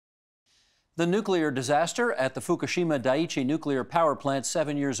The nuclear disaster at the Fukushima Daiichi nuclear power plant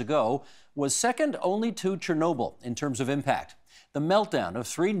 7 years ago was second only to Chernobyl in terms of impact. The meltdown of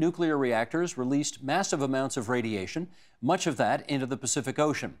 3 nuclear reactors released massive amounts of radiation, much of that into the Pacific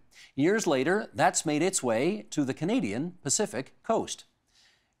Ocean. Years later, that's made its way to the Canadian Pacific coast.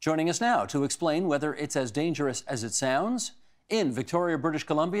 Joining us now to explain whether it's as dangerous as it sounds, in Victoria, British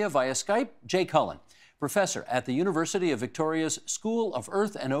Columbia via Skype, Jay Cullen, professor at the University of Victoria's School of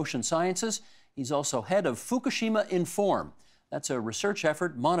Earth and Ocean Sciences. He's also head of Fukushima Inform. That's a research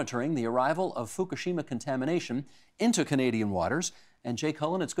effort monitoring the arrival of Fukushima contamination into Canadian waters. And Jay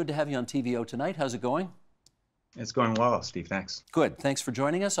Cullen, it's good to have you on TVO tonight. How's it going? It's going well, Steve. Thanks. Good. Thanks for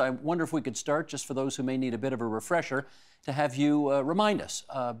joining us. I wonder if we could start, just for those who may need a bit of a refresher, to have you remind us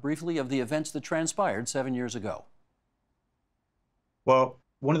briefly of the events that transpired 7 years ago. Well,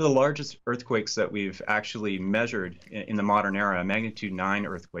 one of the largest earthquakes that we've actually measured in the modern era, a magnitude 9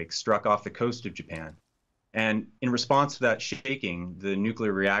 earthquake, struck off the coast of Japan. And in response to that shaking, the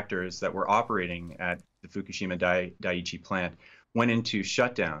nuclear reactors that were operating at the Fukushima Daiichi plant went into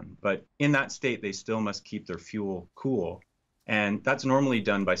shutdown. But in that state, they still must keep their fuel cool. And that's normally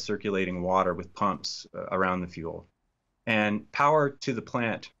done by circulating water with pumps around the fuel. And power to the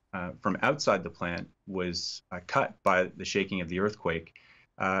plant from outside the plant was cut by the shaking of the earthquake.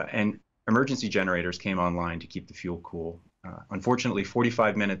 And emergency generators came online to keep the fuel cool. Unfortunately,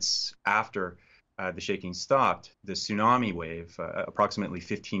 45 minutes after the shaking stopped, the tsunami wave, approximately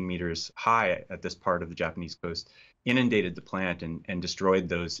 15 meters high at this part of the Japanese coast, inundated the plant and destroyed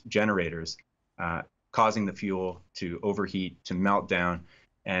those generators, causing the fuel to overheat, to melt down,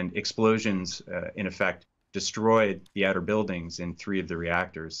 and explosions, in effect, destroyed the outer buildings in 3 of the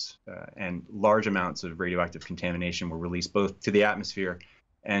reactors, and large amounts of radioactive contamination were released both to the atmosphere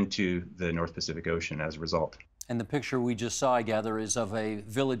and to the North Pacific Ocean as a result. And the picture we just saw, I gather, is of a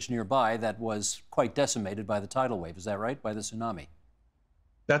village nearby that was quite decimated by the tidal wave. Is that right? By the tsunami?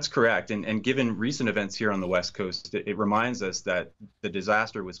 That's correct. And given recent events here on the West Coast, it reminds us that the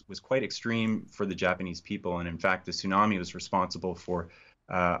disaster was quite extreme for the Japanese people. And in fact, the tsunami was responsible for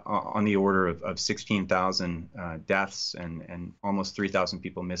on the order of 16,000 deaths and almost 3,000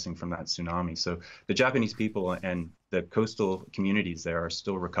 people missing from that tsunami. So the Japanese people and the coastal communities there are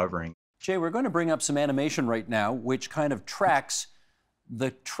still recovering. Jay, we're going to bring up some animation right now which kind of tracks the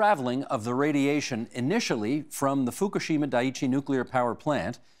traveling of the radiation initially from the Fukushima Daiichi nuclear power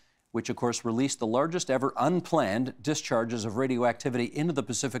plant, which of course released the largest ever unplanned discharges of radioactivity into the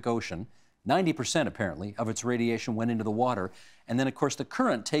Pacific Ocean. 90% apparently of its radiation went into the water. And then of course the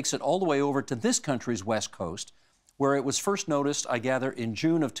current takes it all the way over to this country's west coast, where it was first noticed, I gather, in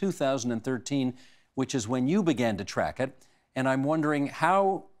June of 2013, which is when you began to track it. And I'm wondering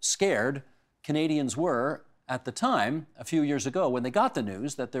how scared Canadians were at the time, a few years ago, when they got the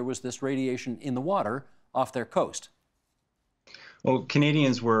news that there was this radiation in the water off their coast. Well,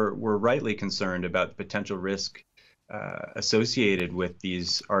 Canadians were rightly concerned about the potential risk associated with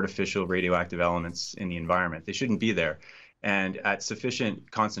these artificial radioactive elements in the environment. They shouldn't be there. And at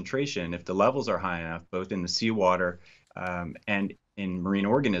sufficient concentration, if the levels are high enough, both in the seawater and in marine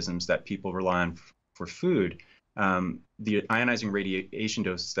organisms that people rely on for food, the ionizing radiation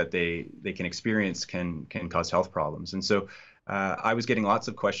doses that they can experience can cause health problems. And so I was getting lots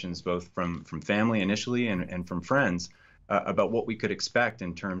of questions, both from family initially and from friends, about what we could expect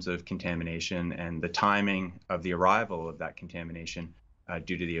in terms of contamination and the timing of the arrival of that contamination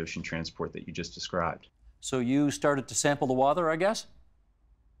due to the ocean transport that you just described. So you started to sample the water, I guess?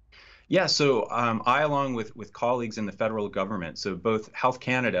 Yeah, so I, along with colleagues in the federal government, so both Health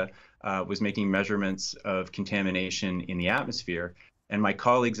Canada was making measurements of contamination in the atmosphere, and my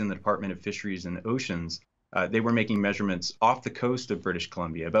colleagues in the Department of Fisheries and Oceans, they were making measurements off the coast of British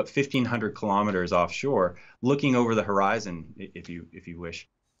Columbia, about 1,500 kilometers offshore, looking over the horizon, if you wish,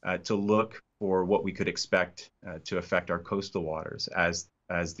 to look for what we could expect to affect our coastal waters as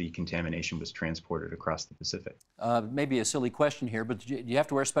the contamination was transported across the Pacific. Maybe a silly question here, but do you have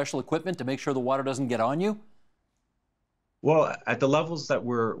to wear special equipment to make sure the water doesn't get on you? Well, at the levels that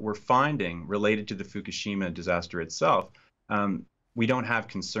we're finding related to the Fukushima disaster itself, we don't have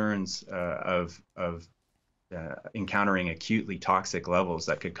concerns of encountering acutely toxic levels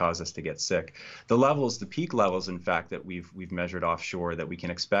that could cause us to get sick. The peak levels, in fact, that we've measured offshore that we can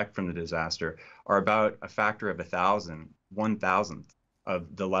expect from the disaster are about a factor of 1,000th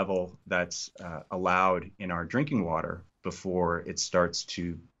of the level that's allowed in our drinking water before it starts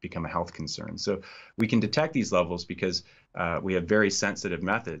to become a health concern. So we can detect these levels because we have very sensitive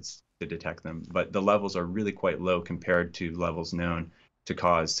methods to detect them, but the levels are really quite low compared to levels known to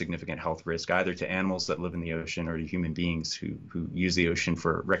cause significant health risk, either to animals that live in the ocean or to human beings who use the ocean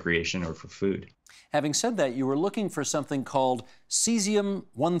for recreation or for food. Having said that, you were looking for something called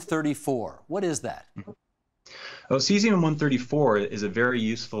Cesium-134. What is that? Oh, Cesium-134 is a very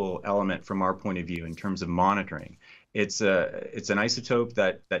useful element from our point of view in terms of monitoring. It's an isotope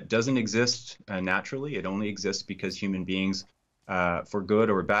that doesn't exist naturally. It only exists because human beings, for good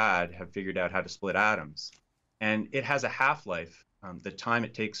or bad, have figured out how to split atoms. And it has a half-life. The time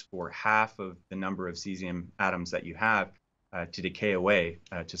it takes for half of the number of cesium atoms that you have to decay away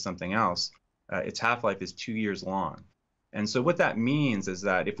to something else, its half-life is 2 years long. And so what that means is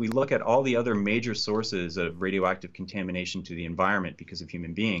that if we look at all the other major sources of radioactive contamination to the environment because of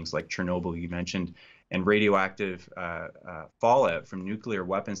human beings, like Chernobyl you mentioned, and radioactive fallout from nuclear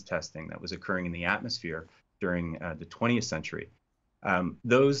weapons testing that was occurring in the atmosphere during the 20th century,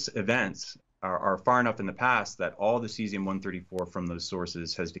 those events are far enough in the past that all the Cesium-134 from those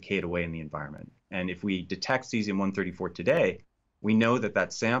sources has decayed away in the environment. And if we detect Cesium-134 today, we know that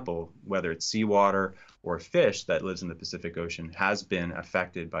that sample, whether it's seawater or fish that lives in the Pacific Ocean, has been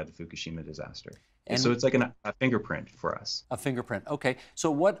affected by the Fukushima disaster. And so it's like a fingerprint for us. A fingerprint. Okay.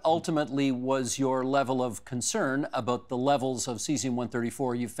 So what ultimately was your level of concern about the levels of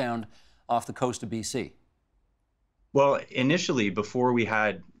Cesium-134 you found off the coast of BC? Well, initially, before we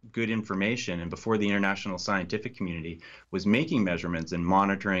had good information and before the international scientific community was making measurements and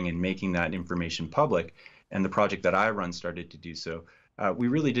monitoring and making that information public, and the project that I run started to do so, we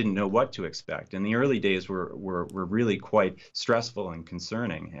really didn't know what to expect. And the early days were really quite stressful and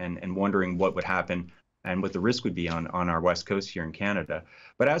concerning, and wondering what would happen and what the risk would be on our west coast here in Canada.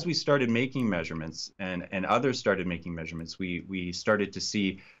 But as we started making measurements and others started making measurements, we started to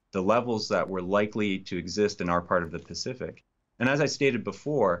see the levels that were likely to exist in our part of the Pacific. And as I stated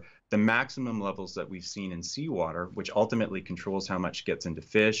before, the maximum levels that we've seen in seawater, which ultimately controls how much gets into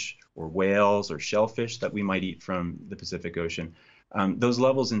fish or whales or shellfish that we might eat from the Pacific Ocean, those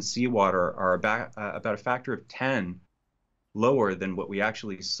levels in seawater are about a factor of 10 lower than what we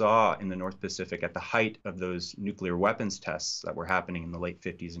actually saw in the North Pacific at the height of those nuclear weapons tests that were happening in the late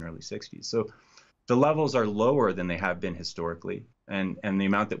 50s and early 60s. So the levels are lower than they have been historically. And the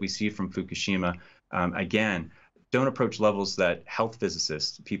amount that we see from Fukushima, again, don't approach levels that health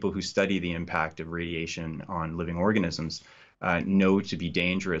physicists, people who study the impact of radiation on living organisms, know to be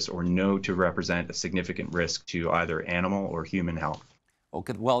dangerous or know to represent a significant risk to either animal or human health.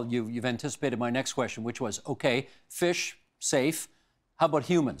 Okay, well, you've anticipated my next question, which was, okay, fish, safe. How about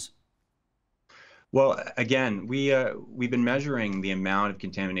humans? Well, again, we've been measuring the amount of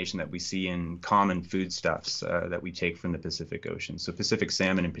contamination that we see in common foodstuffs that we take from the Pacific Ocean. So Pacific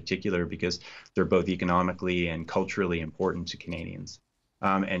salmon in particular, because they're both economically and culturally important to Canadians,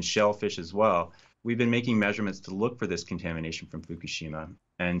 and shellfish as well. We've been making measurements to look for this contamination from Fukushima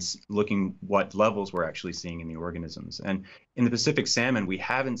and looking what levels we're actually seeing in the organisms. And in the Pacific salmon, we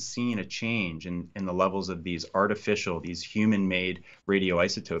haven't seen a change in the levels of these artificial, these human-made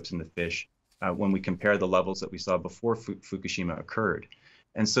radioisotopes in the fish when we compare the levels that we saw before Fukushima occurred.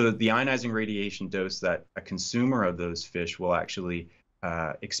 And so the ionizing radiation dose that a consumer of those fish will actually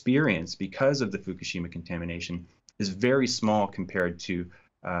experience because of the Fukushima contamination is very small compared to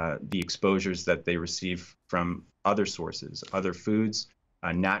the exposures that they receive from other sources, other foods,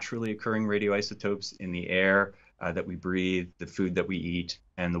 naturally occurring radioisotopes in the air that we breathe, the food that we eat,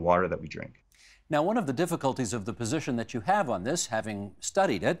 and the water that we drink. Now, one of the difficulties of the position that you have on this, having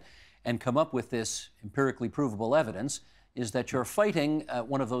studied it and come up with this empirically provable evidence, is that you're fighting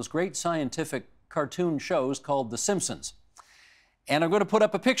one of those great scientific cartoon shows called The Simpsons. And I'm going to put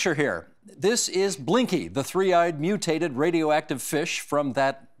up a picture here. This is Blinky, the three-eyed mutated radioactive fish from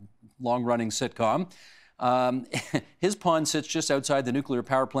that long-running sitcom. His pond sits just outside the nuclear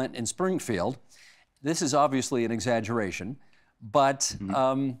power plant in Springfield. This is obviously an exaggeration, but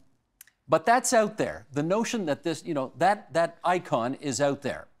but that's out there. The notion that this, that icon is out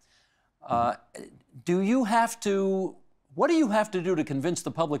there. Do you have to? What do you have to do to convince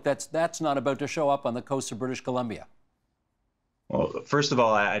the public that's not about to show up on the coast of British Columbia? Well, first of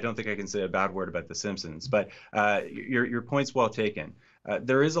all, I don't think I can say a bad word about The Simpsons, but your point's well taken.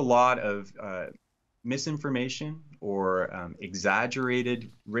 There is a lot of misinformation or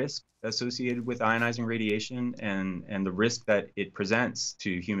exaggerated risk associated with ionizing radiation and the risk that it presents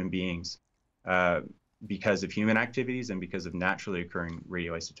to human beings because of human activities and because of naturally occurring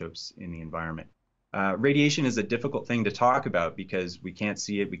radioisotopes in the environment. Radiation is a difficult thing to talk about because we can't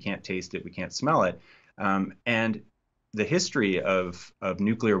see it, we can't taste it, we can't smell it. And the history of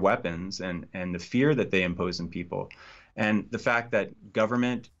nuclear weapons and the fear that they impose on people, and the fact that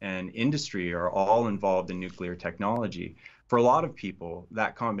government and industry are all involved in nuclear technology for a lot of people,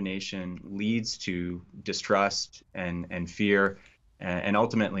 that combination leads to distrust and fear and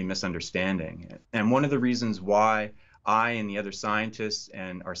ultimately misunderstanding. And one of the reasons why I and the other scientists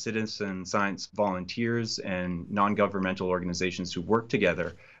and our citizen science volunteers and non-governmental organizations who work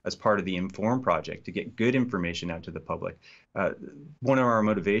together as part of the Inform project to get good information out to the public, one of our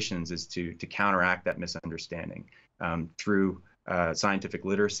motivations is to counteract that misunderstanding through scientific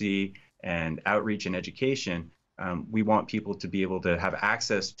literacy and outreach and education. We want people to be able to have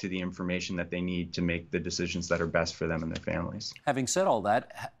access to the information that they need to make the decisions that are best for them and their families. Having said all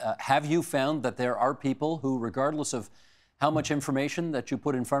that, have you found that there are people who, regardless of how much information that you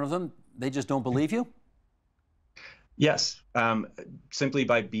put in front of them, they just don't believe you? Yes. Simply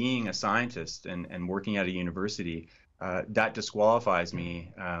by being a scientist and working at a university, that disqualifies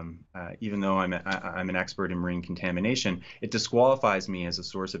me, even though I'm an expert in marine contamination, it disqualifies me as a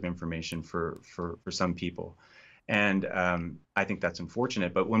source of information for some people. And I think that's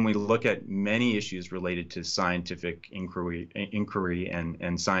unfortunate. But when we look at many issues related to scientific inquiry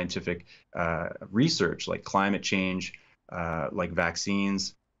and scientific research, like climate change, like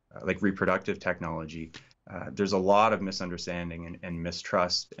vaccines, like reproductive technology, there's a lot of misunderstanding and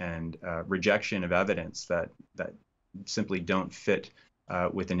mistrust and rejection of evidence that simply don't fit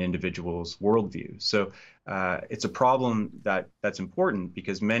with an individual's worldview. So it's a problem that's important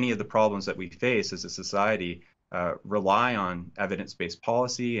because many of the problems that we face as a society rely on evidence-based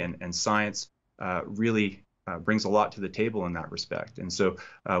policy, and science really brings a lot to the table in that respect. And so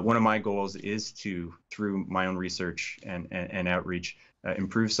one of my goals is to, through my own research and outreach,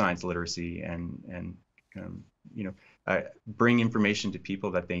 improve science literacy and bring information to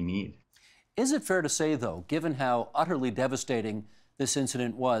people that they need. Is it fair to say, though, given how utterly devastating this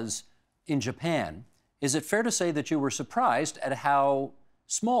incident was in Japan, is it fair to say that you were surprised at how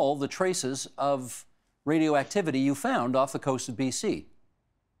small the traces of radioactivity you found off the coast of BC?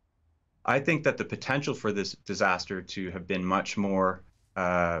 I think that the potential for this disaster to have been much more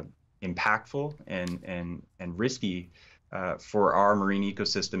impactful and risky for our marine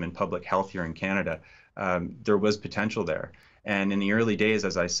ecosystem and public health here in Canada. There was potential there. And in the early days,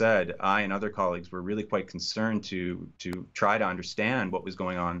 as I said, I and other colleagues were really quite concerned to try to understand what was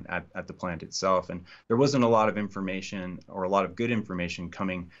going on at the plant itself. And there wasn't a lot of information or a lot of good information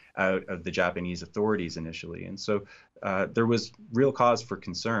coming out of the Japanese authorities initially. And so there was real cause for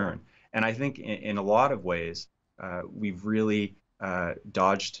concern. And I think in a lot of ways, we've really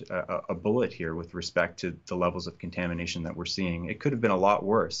dodged a bullet here with respect to the levels of contamination that we're seeing. It could have been a lot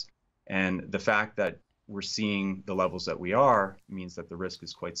worse. And the fact that we're seeing the levels that we are means that the risk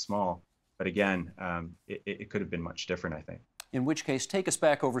is quite small. But again, it could have been much different, I think. In which case, take us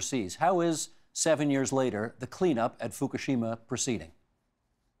back overseas. How is, 7 years later, the cleanup at Fukushima proceeding?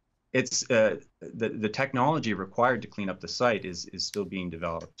 It's the technology required to clean up the site is still being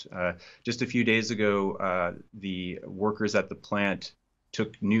developed. Just a few days ago, the workers at the plant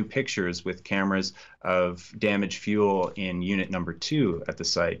took new pictures with cameras of damaged fuel in unit number 2 at the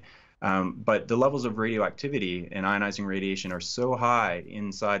site. But the levels of radioactivity and ionizing radiation are so high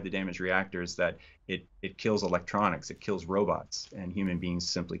inside the damaged reactors that it kills electronics, it kills robots, and human beings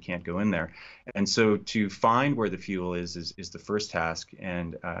simply can't go in there. And so to find where the fuel is the first task,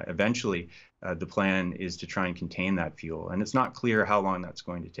 and eventually the plan is to try and contain that fuel. And it's not clear how long that's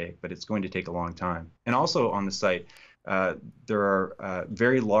going to take, but it's going to take a long time. And also on the site, there are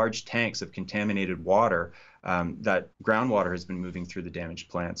very large tanks of contaminated water that groundwater has been moving through the damaged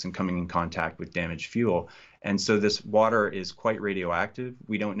plants and coming in contact with damaged fuel. And so this water is quite radioactive.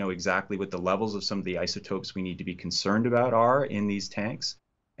 We don't know exactly what the levels of some of the isotopes we need to be concerned about are in these tanks.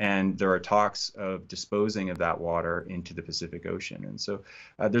 And there are talks of disposing of that water into the Pacific Ocean. And so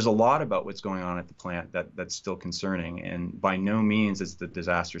there's a lot about what's going on at the plant that's still concerning. And by no means is the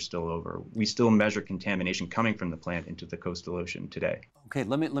disaster still over. We still measure contamination coming from the plant into the coastal ocean today. Okay,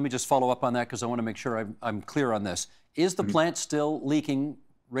 let me just follow up on that because I want to make sure I'm clear on this. Is the plant still leaking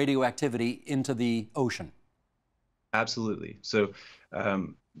radioactivity into the ocean? Absolutely. So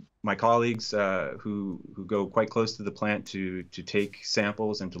my colleagues who go quite close to the plant to take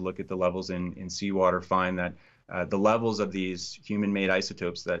samples and to look at the levels in seawater find that the levels of these human-made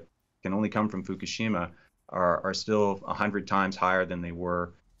isotopes that can only come from Fukushima are still 100 times higher than they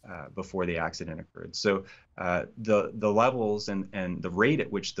were before the accident occurred. So the levels and the rate at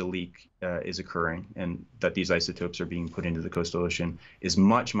which the leak is occurring and that these isotopes are being put into the coastal ocean is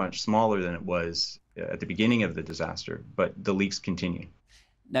much, much smaller than it was at the beginning of the disaster, but the leaks continue.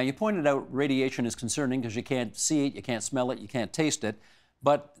 Now, you pointed out radiation is concerning because you can't see it, you can't smell it, you can't taste it,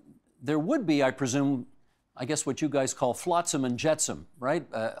 but there would be, I presume, I guess what you guys call flotsam and jetsam, right?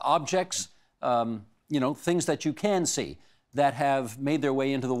 Objects, things that you can see. that have made their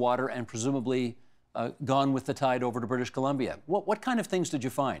way into the water and presumably gone with the tide over to British Columbia. What kind of things did you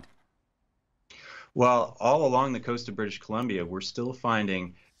find? Well, all along the coast of British Columbia, we're still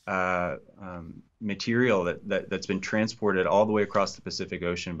finding material that's been transported all the way across the Pacific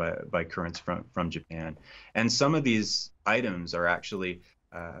Ocean by currents from Japan. And some of these items are actually,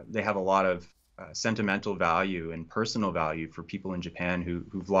 they have a lot of sentimental value and personal value for people in Japan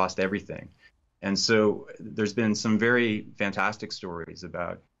who've lost everything. And so there's been some very fantastic stories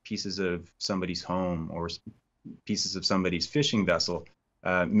about pieces of somebody's home or pieces of somebody's fishing vessel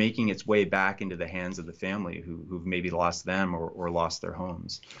making its way back into the hands of the family who've maybe lost them or lost their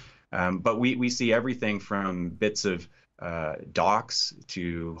homes. But we see everything from bits of docks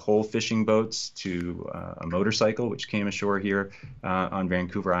to whole fishing boats to a motorcycle which came ashore here on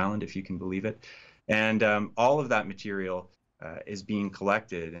Vancouver Island, if you can believe it. And all of that material is being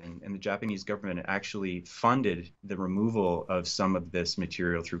collected, and the Japanese government actually funded the removal of some of this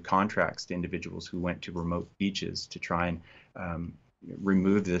material through contracts to individuals who went to remote beaches to try and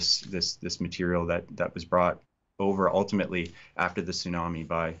remove this material that was brought over ultimately after the tsunami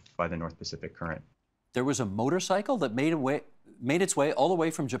by the North Pacific Current. There was a motorcycle that made its way all the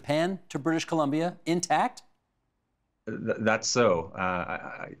way from Japan to British Columbia intact? That's so.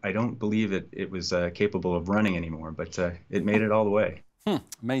 I don't believe it was capable of running anymore, but it made it all the way.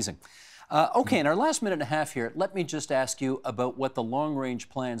 Amazing. Okay, in our last minute and a half here, let me just ask you about what the long-range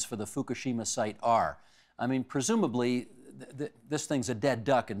plans for the Fukushima site are. I mean, presumably, this thing's a dead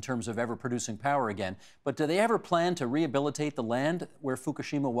duck in terms of ever producing power again, but do they ever plan to rehabilitate the land where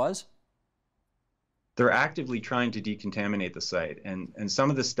Fukushima was? They're actively trying to decontaminate the site, and some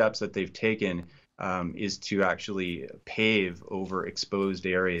of the steps that they've taken is to actually pave over exposed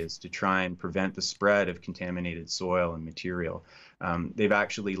areas to try and prevent the spread of contaminated soil and material. They've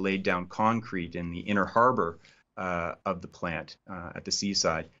actually laid down concrete in the inner harbor of the plant at the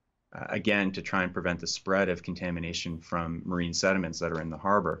seaside, again, to try and prevent the spread of contamination from marine sediments that are in the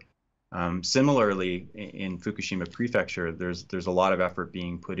harbor. Similarly, in Fukushima Prefecture, there's a lot of effort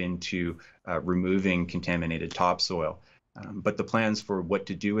being put into removing contaminated topsoil. But the plans for what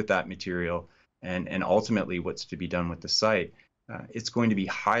to do with that material and ultimately what's to be done with the site, it's going to be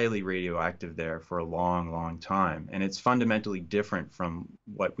highly radioactive there for a long, long time. And it's fundamentally different from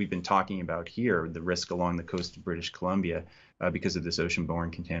what we've been talking about here, the risk along the coast of British Columbia because of this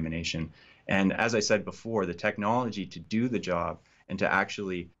ocean-borne contamination. And as I said before, the technology to do the job and to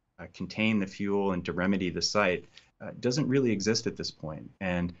actually contain the fuel and to remedy the site doesn't really exist at this point.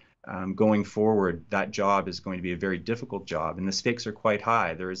 And going forward, that job is going to be a very difficult job, and the stakes are quite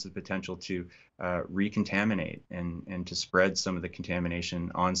high. There is the potential to recontaminate and to spread some of the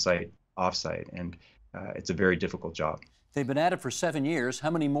contamination on-site, off-site, and it's a very difficult job. They've been at it for 7 years. How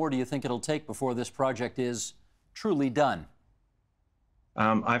many more do you think it'll take before this project is truly done?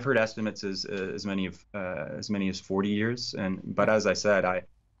 I've heard estimates as many as 40 years, but as I said,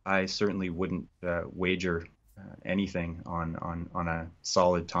 I certainly wouldn't wager anything on a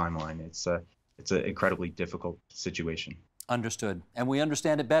solid timeline. It's an incredibly difficult situation. Understood. And we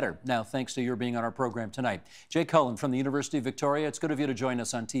understand it better now, thanks to your being on our program tonight. Jay Cullen from the University of Victoria, it's good of you to join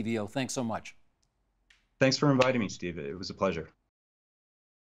us on TVO. Thanks so much. Thanks for inviting me, Steve. It was a pleasure.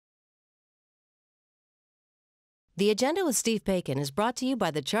 The Agenda with Steve Paikin is brought to you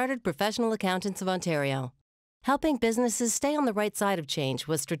by the Chartered Professional Accountants of Ontario, helping businesses stay on the right side of change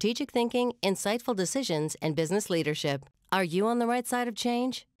with strategic thinking, insightful decisions, and business leadership. Are you on the right side of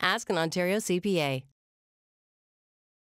change? Ask an Ontario CPA.